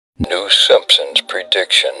New Simpsons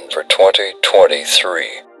prediction for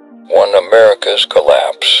 2023. 1. America's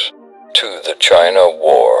collapse. 2. The China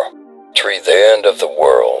War. 3. The end of the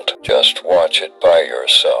world. Just watch it by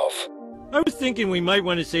yourself. I was thinking we might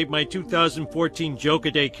want to save my 2014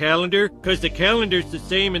 Joke-A-Day calendar, cause the calendar's the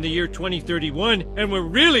same in the year 2031, and we're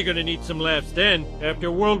really gonna need some laughs then, after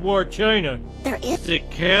World War China. The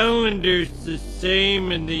calendar's the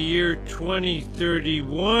same in the year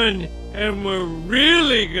 2031, and we're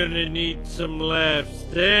really gonna need some laughs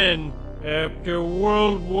then, after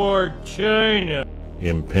World War China.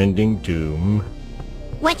 Impending doom.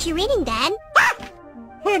 What you reading, Dad?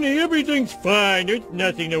 Honey, everything's fine. There's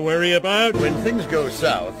nothing to worry about. When things go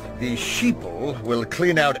south, the sheeple will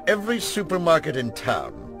clean out every supermarket in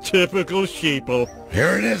town. Typical sheeple.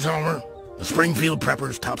 Here it is, Homer. The Springfield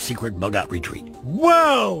Preppers' top-secret bug-out retreat.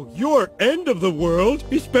 Wow! Your end of the world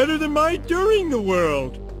is better than my during the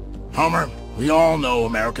world. Homer, we all know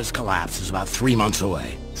America's collapse is about 3 months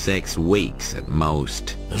away. 6 weeks at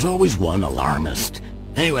most. There's always one alarmist.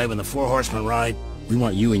 Anyway, when the Four Horsemen ride, we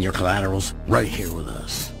want you and your collaterals right here with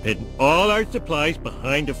us. Hidden all our supplies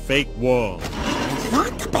behind a fake wall. I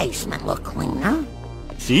thought the basement looked cleaner.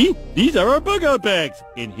 See? These are our bug-out bags.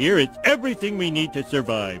 In here it's everything we need to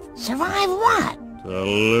survive. Survive what? The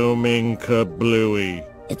looming kablooey.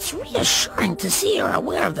 It's reassuring to see you're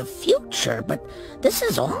aware of the future, but this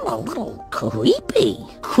is all a little creepy.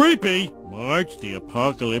 Creepy? Marge, the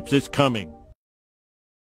apocalypse is coming.